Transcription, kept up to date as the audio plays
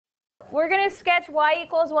we're going to sketch y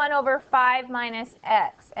equals 1 over 5 minus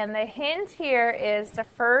x. And the hint here is to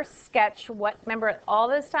first sketch what, remember all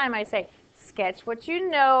this time I say, sketch what you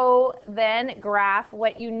know, then graph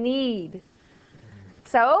what you need.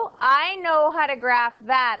 So I know how to graph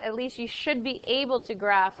that. At least you should be able to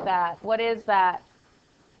graph that. What is that?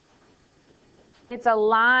 It's a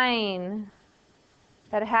line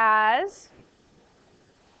that has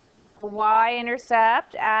a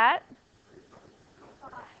y-intercept at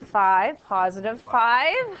 5, positive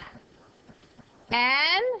 5.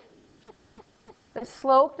 And the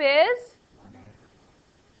slope is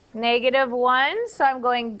negative 1. So I'm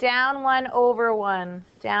going down 1 over 1.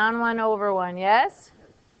 Down 1 over 1, yes?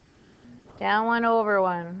 Down 1 over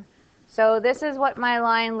 1. So this is what my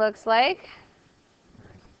line looks like.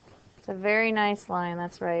 It's a very nice line,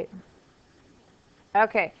 that's right.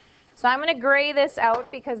 Okay, so I'm going to gray this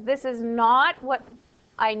out because this is not what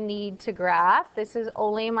I need to graph. This is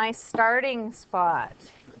only my starting spot.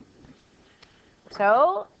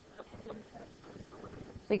 So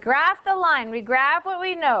we graph the line. We graph what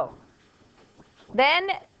we know. Then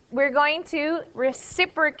we're going to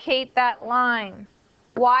reciprocate that line.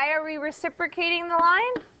 Why are we reciprocating the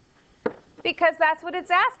line? Because that's what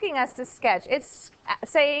it's asking us to sketch. It's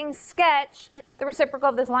saying sketch the reciprocal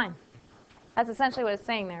of this line. That's essentially what it's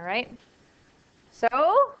saying there, right? So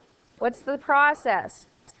what's the process?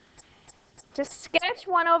 To sketch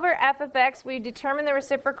 1 over f of x, we determine the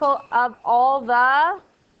reciprocal of all the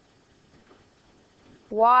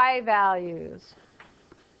y values.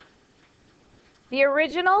 The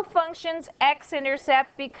original function's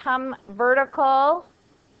x-intercept become vertical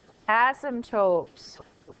asymptotes.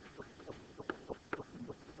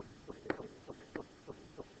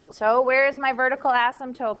 So where is my vertical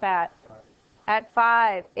asymptote at? At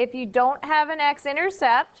 5. If you don't have an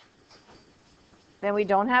x-intercept, then we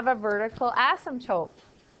don't have a vertical asymptote.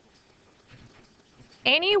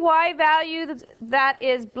 Any y value that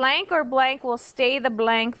is blank or blank will stay the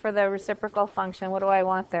blank for the reciprocal function. What do I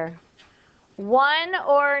want there? 1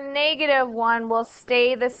 or negative 1 will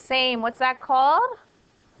stay the same. What's that called?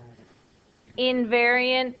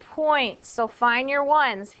 Invariant points. So find your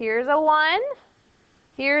ones. Here's a 1.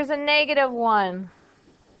 Here's a negative 1.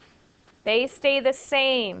 They stay the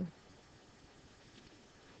same.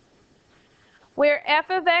 Where f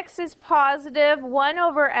of x is positive, 1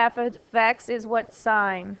 over f of x is what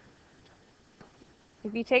sign?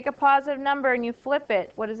 If you take a positive number and you flip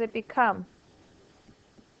it, what does it become?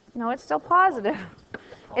 No, it's still positive.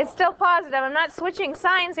 It's still positive. I'm not switching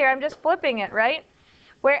signs here. I'm just flipping it, right?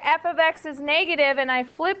 Where f of x is negative and I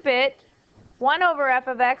flip it, 1 over f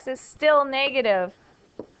of x is still negative.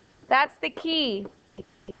 That's the key.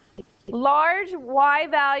 Large y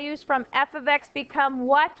values from f of x become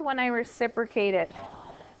what when I reciprocate it?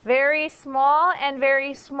 Very small, and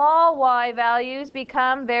very small y values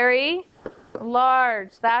become very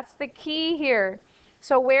large. That's the key here.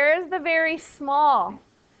 So where is the very small?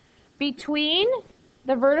 Between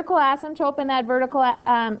the vertical asymptote and that vertical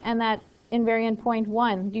and that invariant point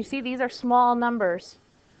 1. Do you see these are small numbers?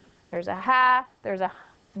 There's a half, there's a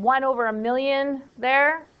 1 over a million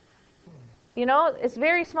there. You know, it's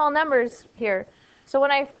very small numbers here. So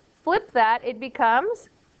when I flip that, it becomes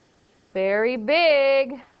very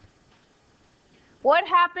big. What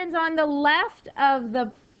happens on the left of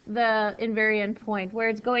the invariant point, where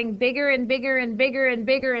it's going bigger and bigger and bigger and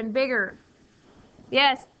bigger and bigger?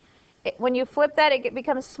 Yes, when you flip that, it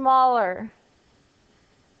becomes smaller.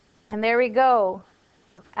 And there we go.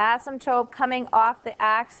 Asymptote coming off the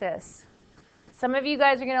axis. Some of you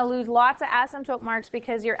guys are going to lose lots of asymptote marks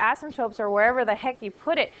because your asymptotes are wherever the heck you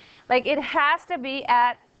put it. Like it has to be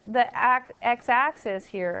at the x-axis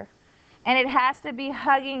here. And it has to be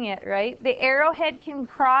hugging it, right? The arrowhead can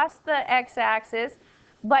cross the x-axis,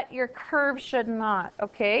 but your curve should not,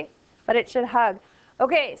 okay? But it should hug.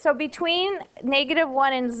 Okay, so between negative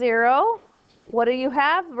 1 and 0, what do you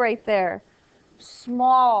have right there?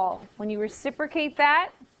 Small. When you reciprocate that,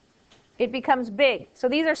 it becomes big. So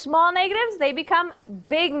these are small negatives, they become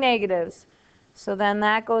big negatives. So then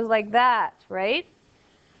that goes like that, right?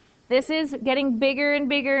 This is getting bigger and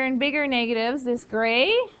bigger and bigger negatives, this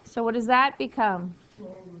gray. So what does that become?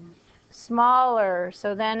 Smaller.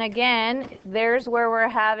 So then again, there's where we're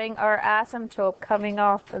having our asymptote coming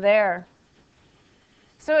off there.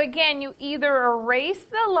 So again, you either erase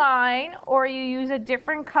the line or you use a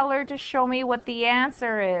different color to show me what the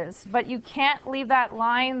answer is. But you can't leave that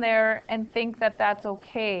line there and think that that's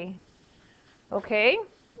okay. Okay?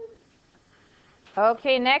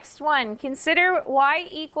 Okay, next one. Consider y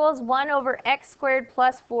equals 1 over x squared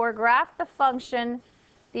plus 4. Graph the function,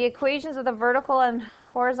 the equations of the vertical and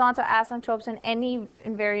horizontal asymptotes in any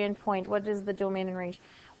invariant point. What is the domain and range?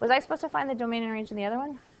 Was I supposed to find the domain and range in the other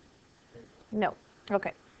one? No.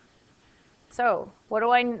 Okay. So, what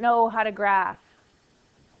do I know how to graph?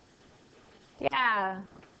 Yeah.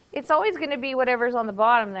 It's always going to be whatever's on the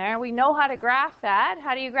bottom there. We know how to graph that.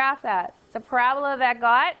 How do you graph that? It's a parabola that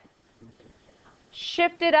got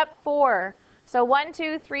shifted up 4. So 1,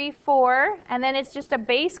 2, 3, 4, and then it's just a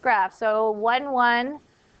base graph. So 1, 1,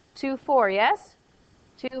 2, 4, yes?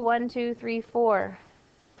 2, 1, 2, 3, 4.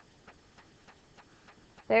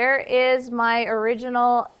 There is my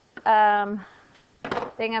original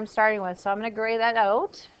thing I'm starting with. So I'm going to gray that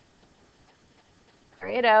out.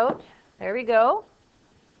 Gray it out. There we go.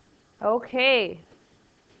 Okay.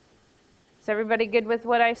 Is everybody good with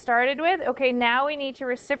what I started with? Okay, now we need to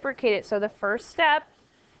reciprocate it. So the first step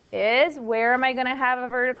is, where am I going to have a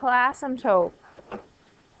vertical asymptote?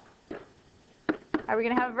 Are we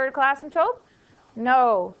going to have a vertical asymptote?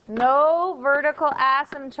 No. No vertical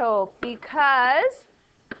asymptote because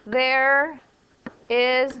there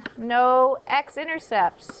is no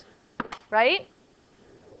x-intercepts, right?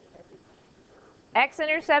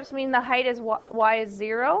 X-intercepts mean the height is y is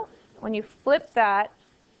 0. When you flip that,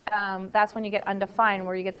 that's when you get undefined,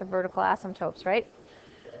 where you get the vertical asymptotes, right?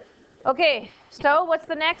 Okay, so what's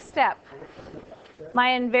the next step? My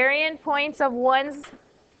invariant points of 1s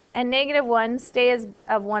and negative 1s stay as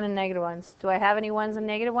of 1 and negative 1s. Do I have any 1s and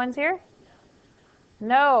negative 1s here?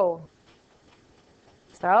 No.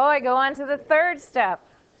 So I go on to the third step.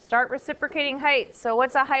 Start reciprocating height. So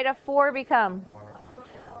what's a height of 4 become?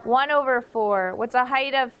 1 over 4. What's a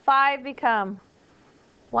height of 5 become?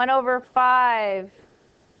 1 over 5.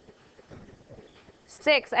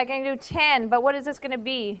 6. I can do 10, but what is this going to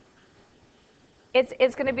be?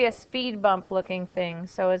 It's going to be a speed bump looking thing.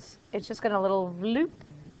 So it's just going to little loop.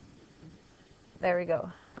 There we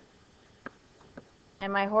go.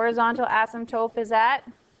 And my horizontal asymptote is at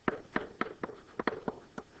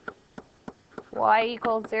y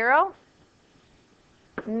equals 0.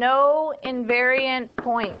 No invariant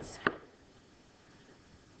points.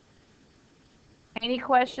 Any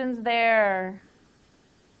questions there?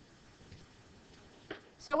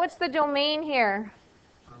 So what's the domain here?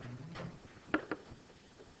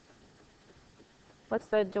 What's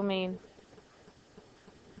the domain?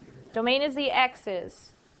 Domain is the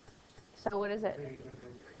x's. So what is it?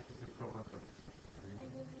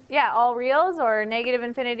 Yeah, all reals or negative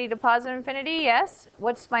infinity to positive infinity, yes.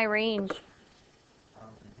 What's my range?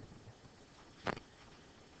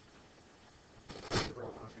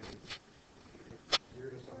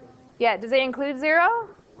 Yeah, does it include 0?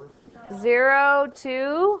 0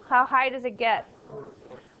 to, how high does it get?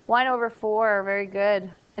 1 over 4, very good.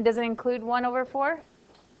 And does it include 1 over 4?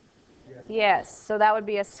 Yes, so that would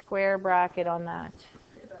be a square bracket on that.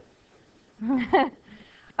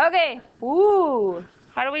 Okay, ooh,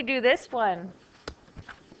 how do we do this one?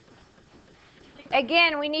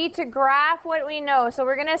 Again, we need to graph what we know. So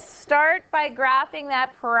we're going to start by graphing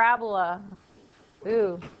that parabola.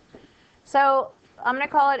 Ooh. So I'm going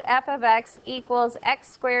to call it f of x equals x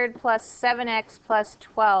squared plus 7x plus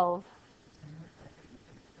 12.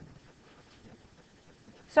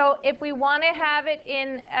 So if we want to have it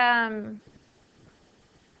in,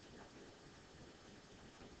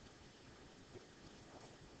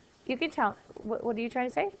 you can tell, what are you trying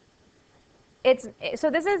to say? So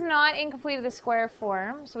this is not incomplete of the square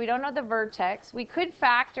form, so we don't know the vertex. We could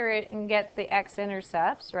factor it and get the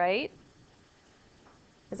x-intercepts, right?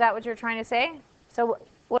 Is that what you're trying to say? So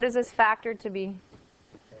what is this factored to be?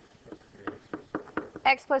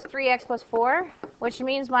 X plus 3, x plus 4, which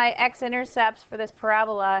means my x-intercepts for this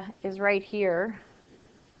parabola is right here.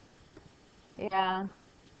 Yeah.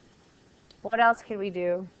 What else could we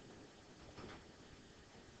do?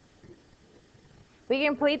 We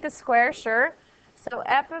complete the square, sure. So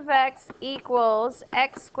f of x equals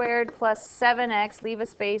x squared plus 7x, leave a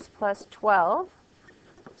space, plus 12.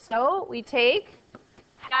 So we take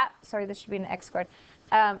half, sorry, this should be an x squared,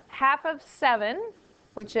 half of 7,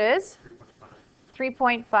 which is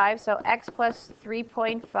 3.5, so x plus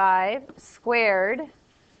 3.5 squared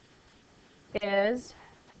is,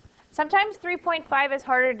 sometimes 3.5 is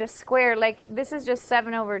harder to square, like this is just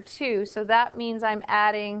 7 over 2, so that means I'm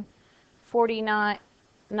adding 49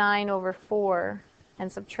 over 4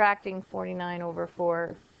 and subtracting 49 over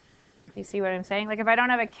 4. You see what I'm saying? Like if I don't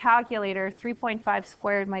have a calculator, 3.5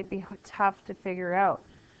 squared might be tough to figure out.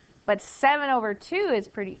 But 7 over 2 is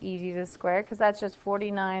pretty easy to square because that's just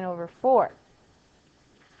 49 over 4.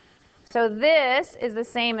 So this is the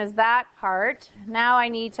same as that part. Now I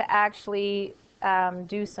need to actually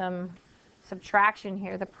do some subtraction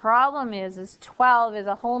here. The problem is 12 is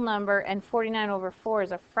a whole number and 49 over 4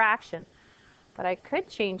 is a fraction. But I could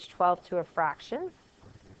change 12 to a fraction.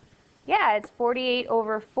 Yeah, it's 48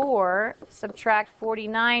 over 4, subtract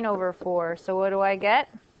 49 over 4. So what do I get?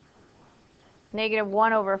 Negative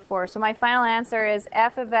 1 over 4. So my final answer is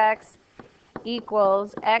f of x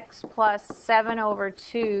equals x plus 7 over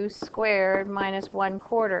 2 squared minus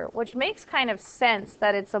 1/4, which makes kind of sense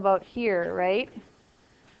that it's about here, right?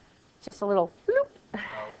 Just a little bloop.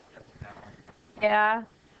 Yeah.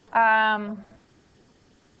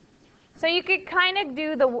 So you could kind of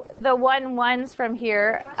do the 1s from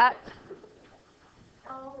here.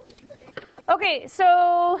 Okay,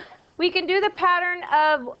 so we can do the pattern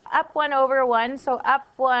of up 1 over 1. So up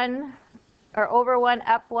 1, or over 1,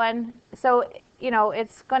 up 1. So, you know,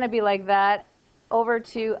 it's going to be like that. Over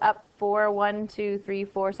 2, up 4, 1, 2, 3,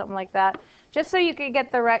 4, something like that. Just so you can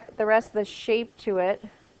get the rest of the shape to it.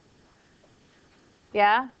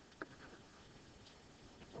 Yeah?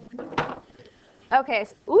 Okay.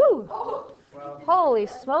 Ooh. Holy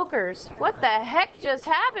smokers. What the heck just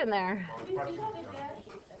happened there?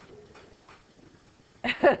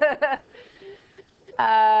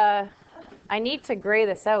 I need to gray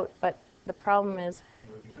this out, but the problem is...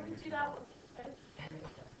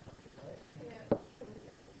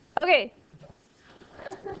 Okay.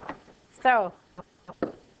 So,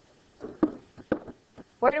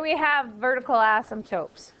 where do we have vertical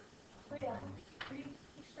asymptotes?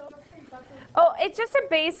 Oh, it's just a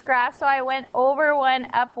base graph, so I went over 1,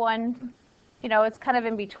 up 1. You know, it's kind of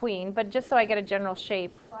in between, but just so I get a general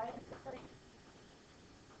shape.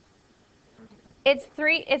 It's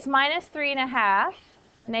minus 3.5,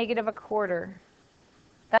 negative 1/4.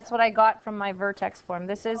 That's what I got from my vertex form.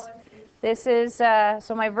 This is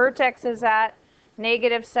so my vertex is at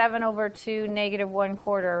negative 7 over 2, negative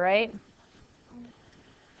 1/4, right?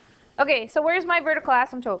 Okay, so where's my vertical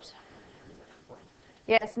asymptotes?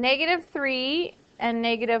 Yes, negative 3 and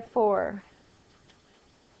negative 4.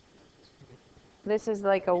 This is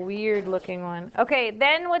like a weird looking one. Okay,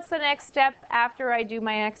 then what's the next step after I do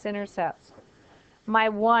my x-intercepts? My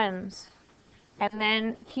 1s. And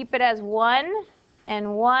then keep it as 1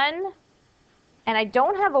 and 1. And I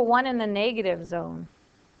don't have a 1 in the negative zone.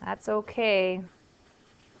 That's okay.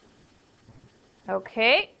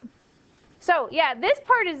 Okay. So, yeah, this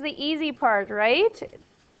part is the easy part, right?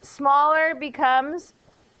 Smaller becomes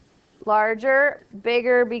larger,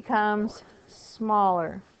 bigger becomes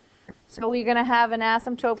smaller. So we're going to have an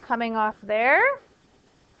asymptote coming off there.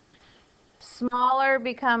 Smaller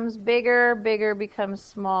becomes bigger, bigger becomes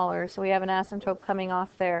smaller. So we have an asymptote coming off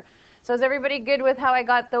there. So is everybody good with how I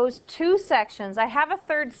got those two sections? I have a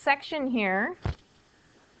third section here.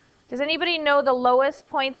 Does anybody know the lowest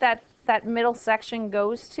point that middle section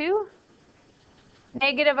goes to?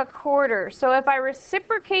 Negative 1/4. So if I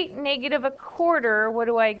reciprocate negative 1/4, what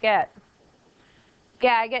do I get?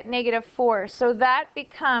 Yeah, I get negative 4. So that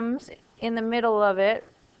becomes, in the middle of it,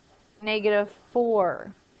 negative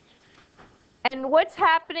 4. And what's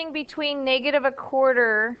happening between negative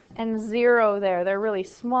 1/4 and 0 there? They're really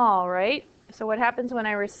small, right? So what happens when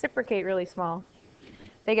I reciprocate really small?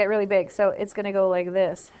 They get really big. So it's going to go like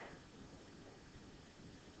this.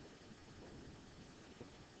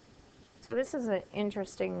 So this is an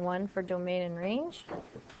interesting one for domain and range.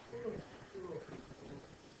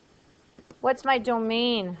 What's my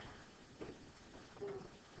domain?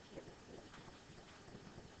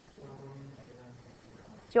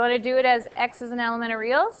 Do you want to do it as x is an element of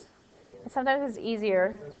reals? Sometimes it's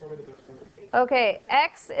easier. Okay,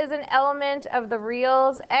 x is an element of the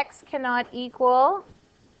reals. X cannot equal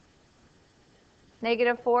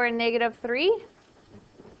negative 4 and negative 3.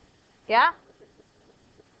 Yeah?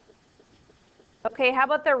 Okay, how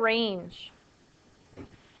about the range?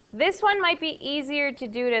 This one might be easier to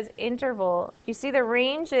do it as interval. You see the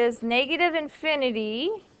range is negative infinity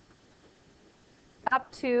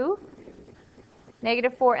up to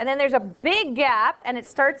negative 4. And then there's a big gap, and it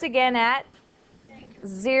starts again at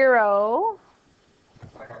 0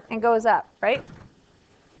 and goes up, right?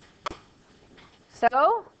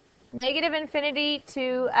 So negative infinity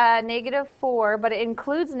to negative 4, but it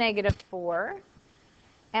includes negative 4.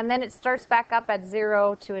 And then it starts back up at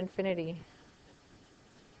 0 to infinity.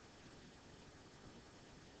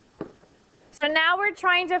 So now we're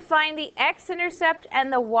trying to find the x-intercept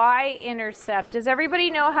and the y-intercept. Does everybody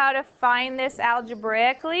know how to find this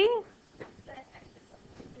algebraically?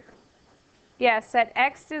 Yeah, set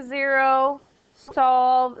x to 0,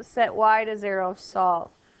 solve, set y to 0, solve.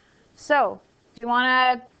 So, do you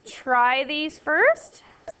want to try these first?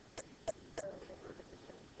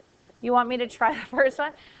 You want me to try the first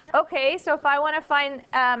one? Okay, so if I want to find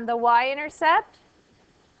the y-intercept,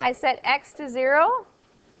 I set x to 0.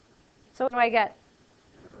 So what do I get?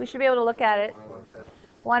 We should be able to look at it.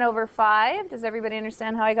 1 over 5. Does everybody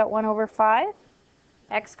understand how I got 1 over 5?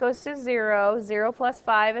 X goes to 0. 0 plus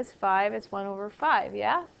 5 is 5. It's 1 over 5,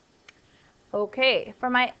 yeah? Okay, for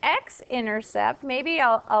my x-intercept, maybe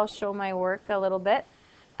I'll show my work a little bit.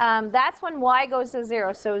 That's when y goes to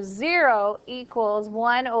 0. So 0 equals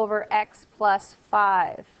 1 over x plus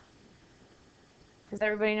 5. Does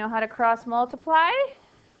everybody know how to cross multiply?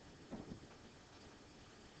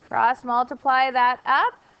 Cross multiply that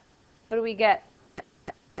up. What do we get?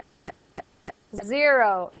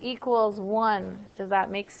 0 equals 1. Does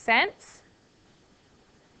that make sense?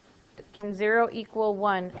 Can 0 equal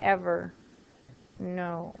 1 ever?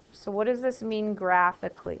 No. So what does this mean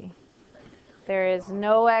graphically? There is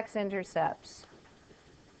no x-intercepts.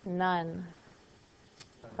 None.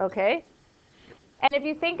 Okay? And if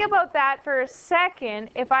you think about that for a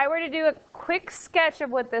second, if I were to do a quick sketch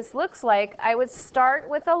of what this looks like, I would start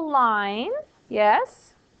with a line.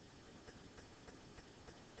 Yes?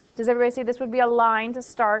 Does everybody see this would be a line to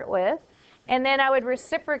start with? And then I would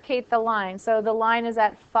reciprocate the line. So the line is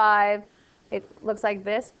at 5. It looks like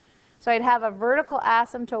this. So I'd have a vertical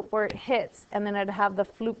asymptote where it hits, and then I'd have the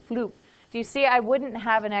floop floop. Do you see I wouldn't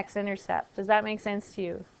have an x-intercept? Does that make sense to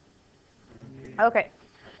you? Okay.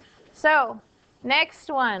 So next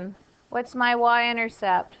one. What's my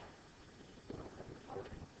y-intercept?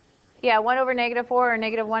 Yeah, 1 over -4 or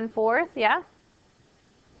 -1/4, yeah?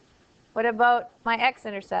 What about my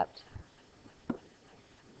x-intercept?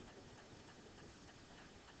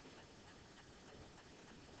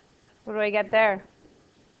 What do I get there?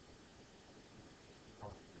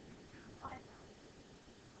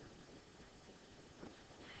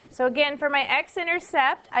 So again, for my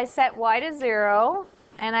x-intercept, I set y to 0,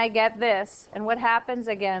 and I get this. And what happens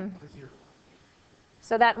again?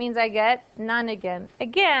 So that means I get none again.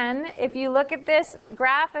 Again, if you look at this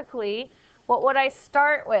graphically, what would I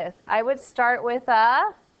start with? I would start with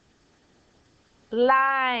a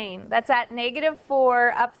line. That's at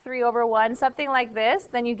 -4 up 3 over 1, something like this.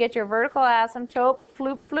 Then you get your vertical asymptote,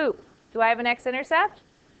 floop, floop. Do I have an x-intercept?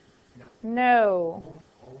 No.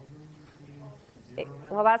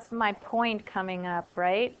 Well, that's my point coming up,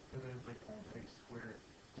 right?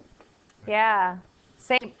 Yeah.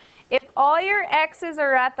 Same. If all your x's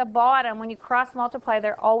are at the bottom, when you cross multiply,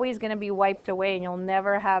 they're always going to be wiped away, and you'll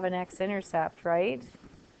never have an x-intercept, right?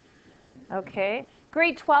 Okay.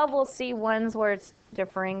 Grade 12, we'll see ones where it's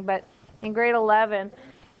differing, but in grade 11,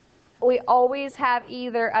 we always have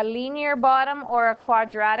either a linear bottom or a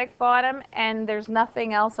quadratic bottom, and there's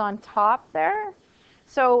nothing else on top there.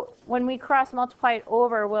 So when we cross multiply it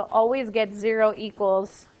over, we'll always get 0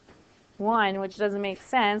 equals 1, which doesn't make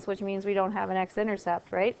sense, which means we don't have an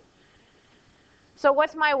x-intercept, right? So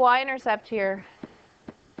what's my y-intercept here?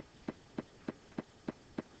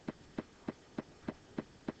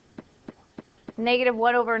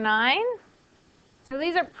 -1 over 9. So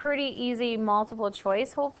these are pretty easy multiple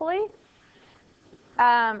choice, hopefully.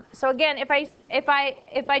 So again, if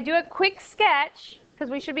I do a quick sketch, because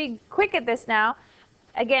we should be quick at this now.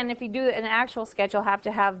 Again, if you do an actual sketch, you'll have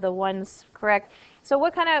to have the ones correct. So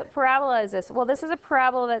what kind of parabola is this? Well, this is a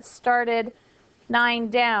parabola that started 9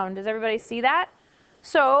 down. Does everybody see that?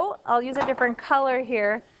 So I'll use a different color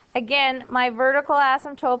here. Again, my vertical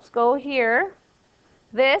asymptotes go here.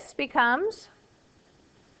 This becomes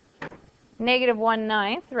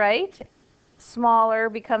 -1/9, right? Smaller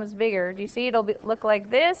becomes bigger. Do you see? It'll look like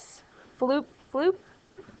this. Floop, floop.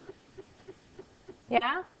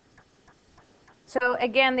 Yeah? So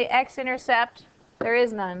again, the x-intercept, there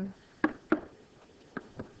is none.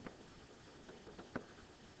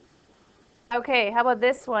 Okay, how about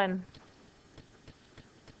this one?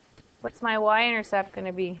 What's my y-intercept going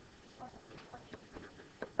to be?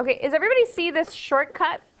 Okay, does everybody see this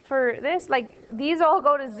shortcut for this? Like, these all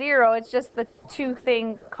go to 0. It's just the two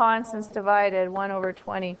thing constants divided, 1 over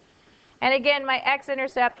 20. And again, my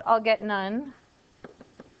x-intercept, I'll get none.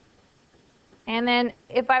 And then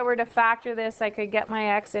if I were to factor this, I could get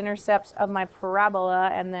my x-intercepts of my parabola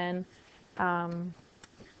and then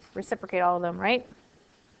reciprocate all of them, right?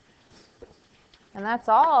 And that's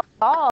all.